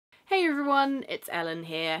Hey everyone, it's Ellen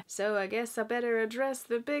here. So I guess I better address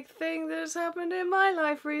the big thing that's happened in my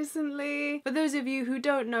life recently. For those of you who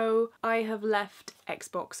don't know, I have left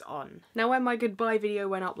Xbox on. Now when my goodbye video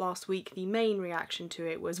went up last week, the main reaction to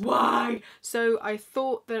it was, why? So I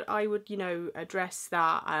thought that I would, address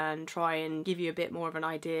that and try and give you a bit more of an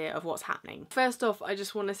idea of what's happening. First off, I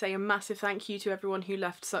just want to say a massive thank you to everyone who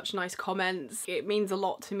left such nice comments. It means a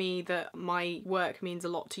lot to me that my work means a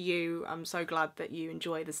lot to you. I'm so glad that you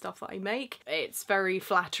enjoy the stuff that I make. It's very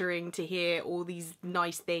flattering to hear all these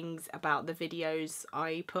nice things about the videos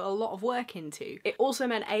I put a lot of work into. It also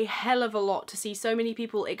meant a hell of a lot to see so many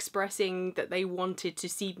people expressing that they wanted to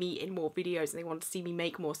see me in more videos and they wanted to see me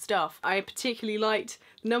make more stuff. I particularly liked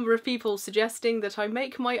the number of people suggesting that I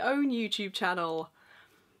make my own YouTube channel.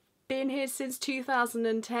 Been here since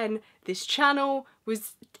 2010. This channel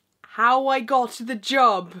was how I got the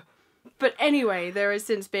job. But anyway, there has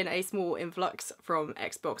since been a small influx from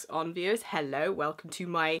Xbox On viewers. Hello, welcome to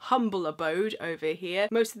my humble abode over here.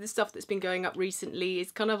 Most of the stuff that's been going up recently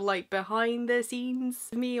is kind of like behind the scenes,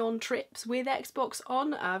 me on trips with Xbox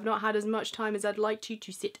On. I've not had as much time as I'd like to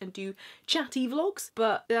sit and do chatty vlogs,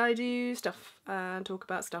 but I do stuff and talk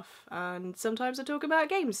about stuff, and sometimes I talk about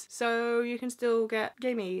games, so you can still get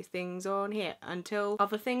gamey things on here until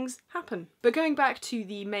other things happen. But going back to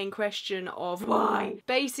the main question of why,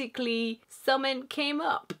 basically something came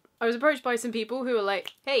up. I was approached by some people who were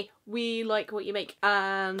like, hey, we like what you make,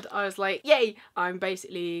 and I was like, yay, I'm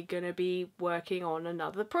basically gonna be working on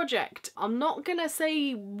another project. I'm not gonna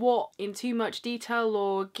say what in too much detail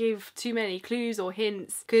or give too many clues or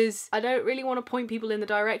hints, because I don't really want to point people in the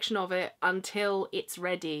direction of it until it's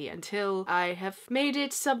ready, until I have made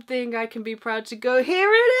it something I can be proud to go,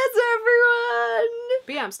 here it is everyone!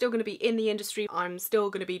 But yeah, I'm still gonna be in the industry, I'm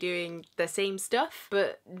still gonna be doing the same stuff,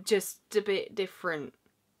 but just a bit different.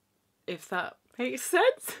 If that makes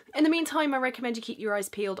sense. In the meantime, I recommend you keep your eyes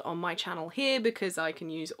peeled on my channel here because I can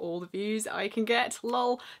use all the views I can get.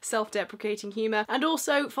 Lol, self-deprecating humour. And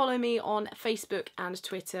also follow me on Facebook and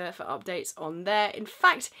Twitter for updates on there. In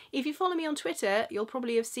fact, if you follow me on Twitter, you'll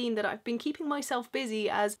probably have seen that I've been keeping myself busy,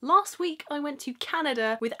 as last week I went to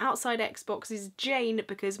Canada with Outside Xbox's Jane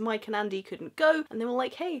because Mike and Andy couldn't go, and they were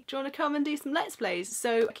like, hey, do you want to come and do some Let's Plays?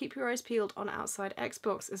 So keep your eyes peeled on Outside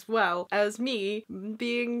Xbox, as well as me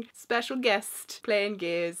being special guest playing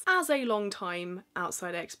Gears as a long time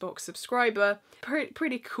Outside Xbox subscriber.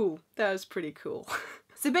 Pretty cool. That was pretty cool.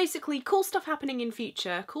 So basically, cool stuff happening in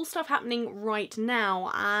future, cool stuff happening right now,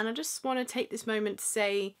 and I just want to take this moment to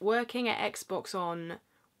say working at Xbox On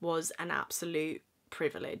was an absolute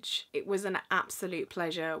privilege. It was an absolute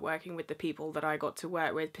pleasure working with the people that I got to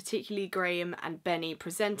work with, particularly Graham and Benny.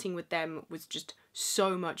 Presenting with them was just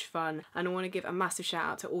so much fun, and I want to give a massive shout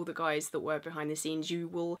out to all the guys that were behind the scenes. You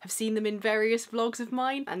will have seen them in various vlogs of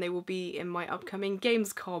mine, and they will be in my upcoming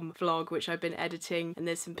Gamescom vlog, which I've been editing, and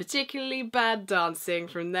there's some particularly bad dancing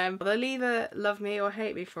from them. They'll either love me or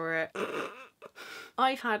hate me for it.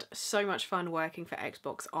 I've had so much fun working for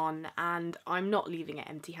Xbox On, and I'm not leaving it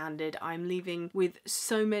empty-handed. I'm leaving with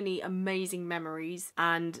so many amazing memories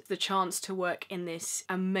and the chance to work in this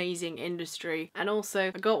amazing industry. And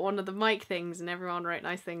also, I got one of the mic things and everyone wrote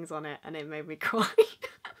nice things on it and it made me cry.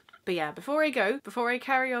 But yeah, before I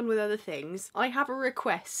carry on with other things, I have a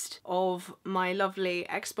request of my lovely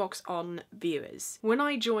Xbox On viewers. When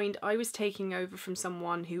I joined, I was taking over from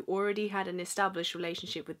someone who already had an established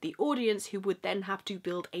relationship with the audience, who would then have to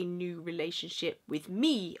build a new relationship with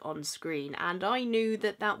me on screen, and I knew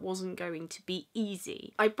that that wasn't going to be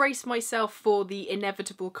easy. I braced myself for the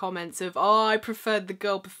inevitable comments of, oh, I preferred the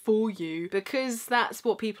girl before you, because that's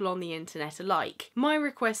what people on the internet are like. My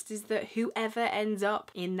request is that whoever ends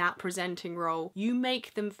up in that presenting role, you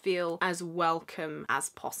make them feel as welcome as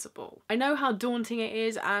possible. I know how daunting it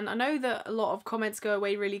is, and I know that a lot of comments go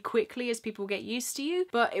away really quickly as people get used to you,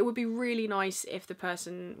 but it would be really nice if the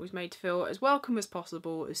person was made to feel as welcome as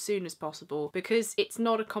possible as soon as possible, because it's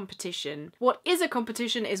not a competition. What is a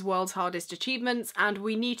competition is World's Hardest Achievements, and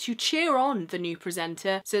we need to cheer on the new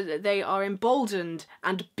presenter so that they are emboldened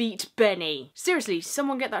and beat Benny. Seriously,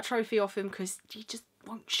 someone get that trophy off him, because he just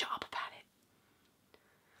won't shut up about it.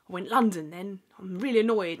 I went London then. I'm really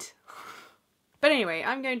annoyed. But anyway,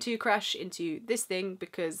 I'm going to crash into this thing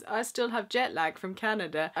because I still have jet lag from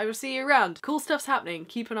Canada. I will see you around. Cool stuff's happening.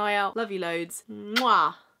 Keep an eye out. Love you loads.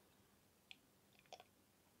 Mwah.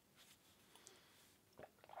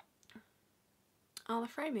 Oh, the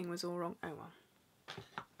framing was all wrong. Oh well.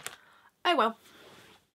 Oh well.